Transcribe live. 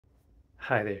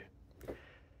Hi there.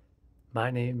 My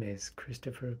name is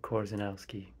Christopher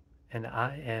Korzanowski, and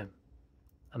I am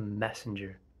a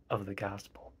messenger of the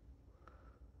gospel.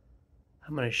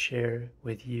 I'm going to share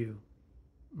with you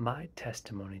my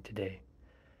testimony today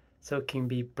so it can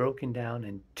be broken down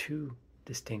in two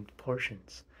distinct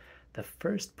portions. The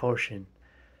first portion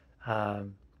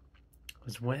um,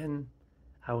 was when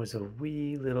I was a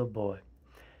wee little boy,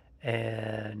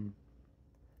 and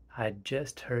I'd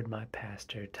just heard my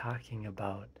pastor talking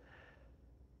about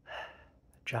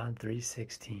John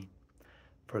 3:16.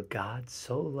 For God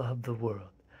so loved the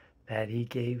world that he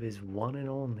gave his one and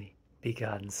only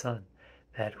begotten Son,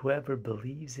 that whoever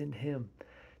believes in him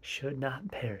should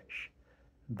not perish,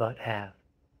 but have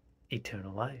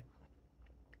eternal life.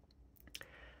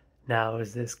 Now, it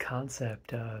was this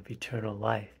concept of eternal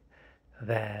life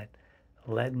that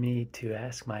led me to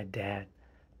ask my dad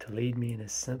to lead me in a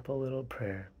simple little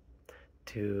prayer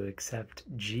to accept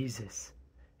Jesus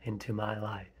into my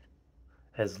life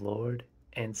as Lord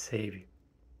and Savior.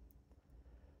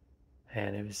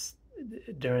 And it was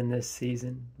during this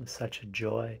season, it was such a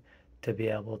joy to be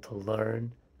able to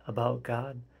learn about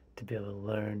God, to be able to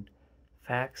learn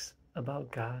facts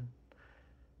about God.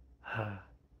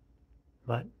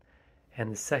 But,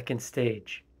 and the second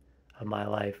stage of my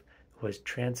life was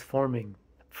transforming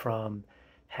from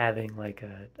having like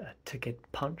a ticket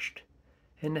punched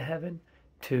into heaven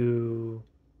to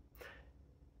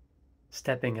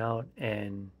stepping out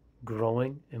and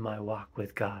growing in my walk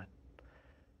with God.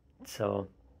 So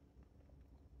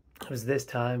it was this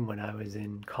time when I was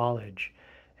in college,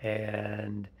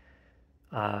 and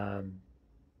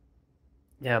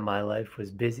my life was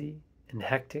busy and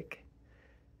hectic,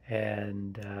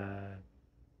 and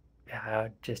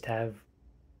I just have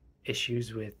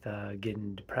issues with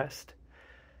getting depressed.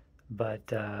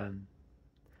 But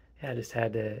I just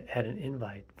had an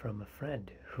invite from a friend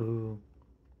who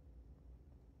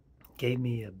gave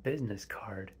me a business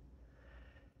card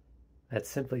that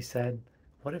simply said,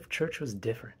 "What if church was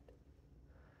different?"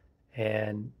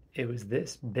 And it was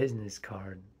this business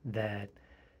card that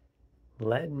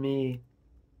led me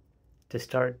to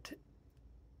start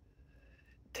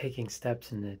taking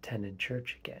steps in attending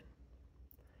church again.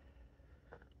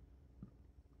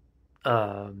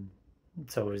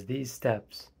 So it was these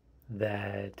steps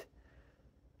that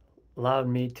allowed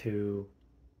me to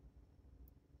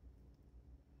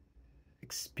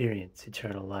experience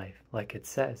eternal life, like it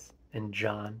says in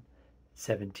John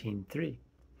 17:3.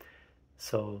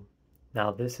 So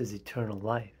now this is eternal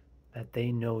life, that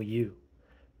they know you,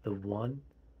 the one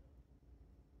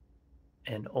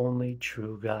and only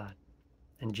true God,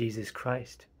 and Jesus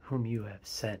Christ, whom you have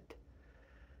sent.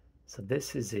 So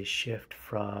this is a shift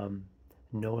from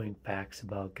knowing facts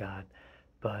about God,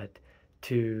 but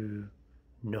to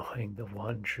knowing the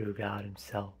one true God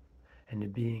himself, and to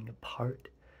being a part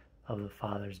of the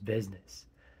Father's business.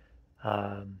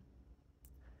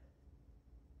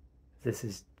 This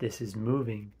is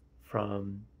moving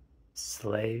from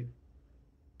slave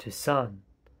to son,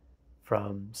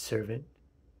 from servant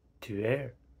to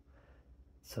heir.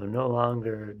 So no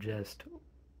longer just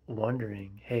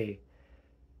wondering, hey,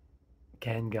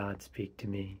 can God speak to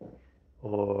me?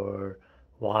 Or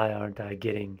why aren't I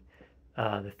getting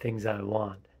the things I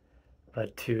want?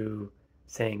 But to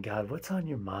saying, God, what's on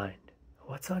your mind?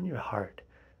 What's on your heart?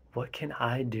 What can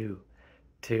I do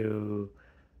to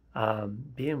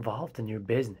be involved in your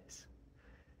business?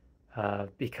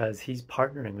 Because he's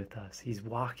partnering with us. He's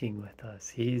walking with us.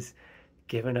 He's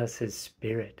given us his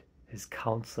spirit, his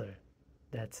counselor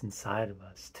that's inside of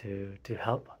us to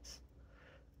help us.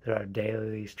 There are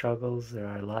daily struggles, there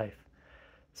are life.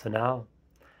 So now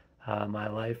my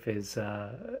life is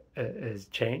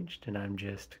changed, and I'm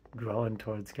just growing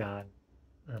towards God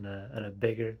on a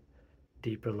bigger,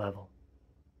 deeper level.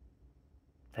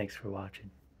 Thanks for watching.